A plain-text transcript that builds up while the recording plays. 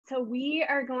So we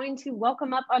are going to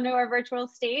welcome up onto our virtual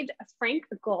stage Frank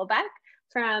Golbeck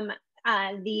from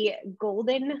the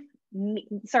Golden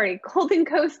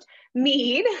Coast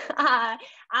Mead.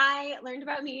 I learned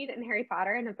about Mead in Harry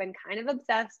Potter and have been kind of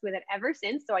obsessed with it ever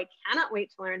since, so I cannot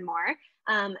wait to learn more.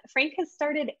 Frank has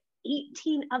started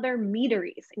 18 other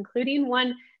meaderies, including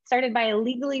one started by a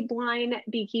legally blind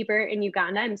beekeeper in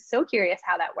Uganda. I'm so curious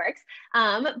how that works,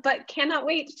 but cannot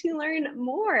wait to learn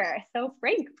more. So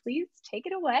Frank, please take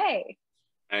it away.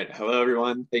 All right, hello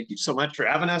everyone. Thank you so much for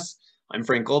having us. I'm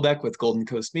Frank Golbeck with Golden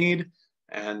Coast Mead,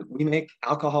 and we make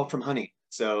alcohol from honey.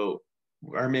 So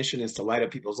our mission is to light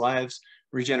up people's lives,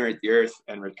 regenerate the earth,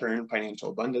 and return financial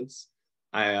abundance.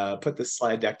 I put this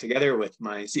slide deck together with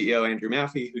my CEO, Andrew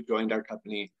Maffey, who joined our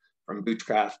company from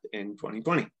Bootcraft in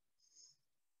 2020.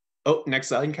 Oh, next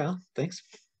slide, Kyle. Thanks.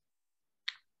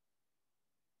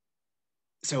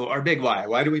 So our big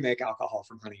why do we make alcohol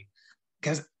from honey?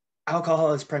 Because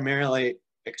alcohol is primarily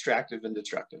extractive and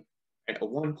destructive. Right? A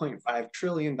 $1.5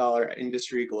 trillion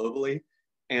industry globally,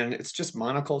 and it's just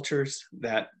monocultures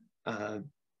that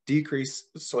decrease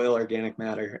soil organic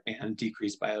matter and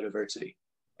decrease biodiversity.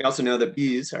 We also know that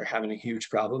bees are having a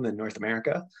huge problem in North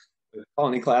America with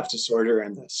colony collapse disorder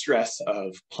and the stress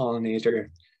of pollinator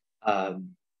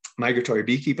migratory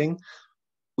beekeeping.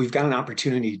 We've got an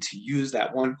opportunity to use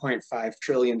that $1.5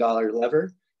 trillion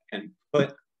lever and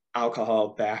put alcohol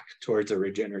back towards a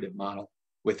regenerative model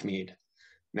with Mead.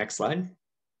 Next slide.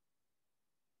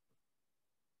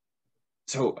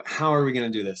 So how are we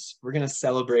going to do this? We're going to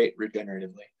celebrate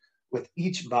regeneratively. With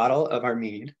each bottle of our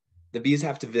Mead, the bees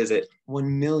have to visit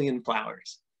 1 million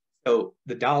flowers. So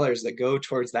the dollars that go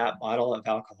towards that bottle of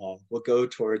alcohol will go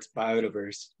towards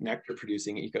biodiverse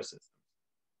nectar-producing ecosystems.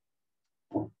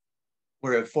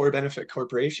 We're a for-benefit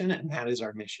corporation, and that is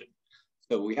our mission.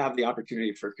 So we have the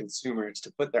opportunity for consumers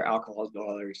to put their alcohol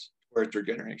dollars towards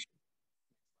regeneration.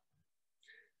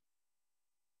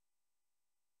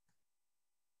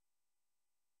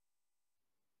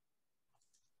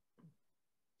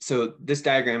 So this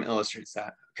diagram illustrates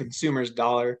that. A consumer's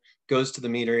dollar goes to the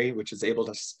meadery, which is able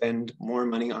to spend more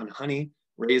money on honey,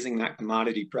 raising that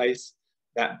commodity price.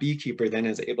 That beekeeper then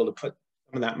is able to put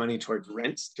some of that money towards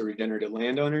rents to regenerative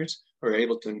landowners who are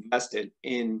able to invest it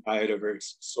in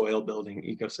biodiverse soil building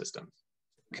ecosystems.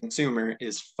 The consumer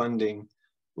is funding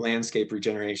landscape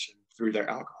regeneration through their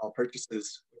alcohol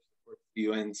purchases, which support the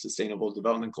UN Sustainable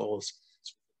Development Goals,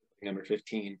 number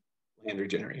 15, land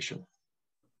regeneration.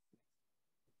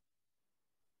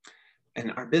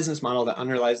 And our business model that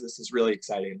underlies this is really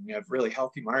exciting. We have really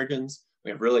healthy margins.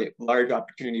 We have really large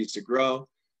opportunities to grow.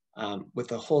 With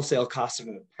the wholesale cost of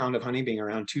a pound of honey being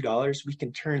around $2, we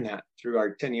can turn that through our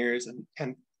 10 years and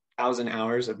 10,000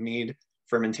 hours of Mead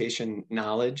fermentation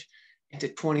knowledge into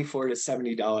 $24 to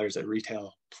 $70 at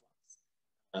retail.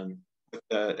 With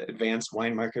the advanced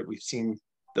wine market, we've seen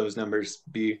those numbers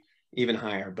be even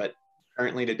higher, but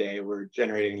currently today we're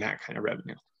generating that kind of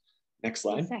revenue. Next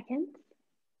slide. Second.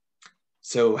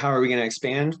 So how are we going to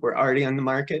expand? We're already on the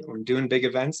market. We're doing big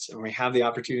events, and we have the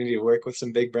opportunity to work with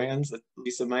some big brands that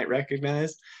Lisa might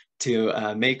recognize to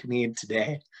make Mead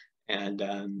today. And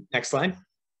next slide.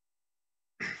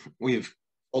 We've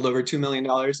sold over $2 million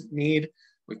of Mead.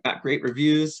 We've got great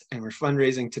reviews, and we're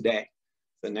fundraising today.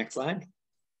 The next slide.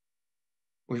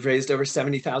 We've raised over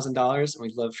 $70,000, and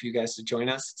we'd love for you guys to join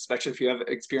us, especially if you have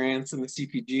experience in the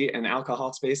CPG and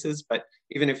alcohol spaces. But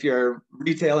even if you're a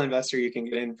retail investor, you can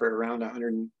get in for around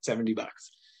 170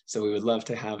 bucks. So we would love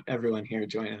to have everyone here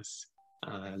join us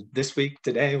this week,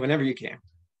 today, whenever you can.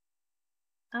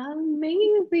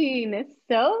 Amazing. It's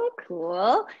so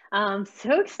cool.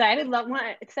 So excited.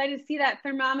 Excited to see that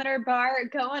thermometer bar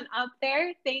going up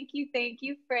there. Thank you,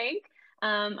 Frank.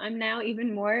 I'm now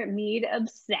even more Mead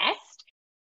obsessed.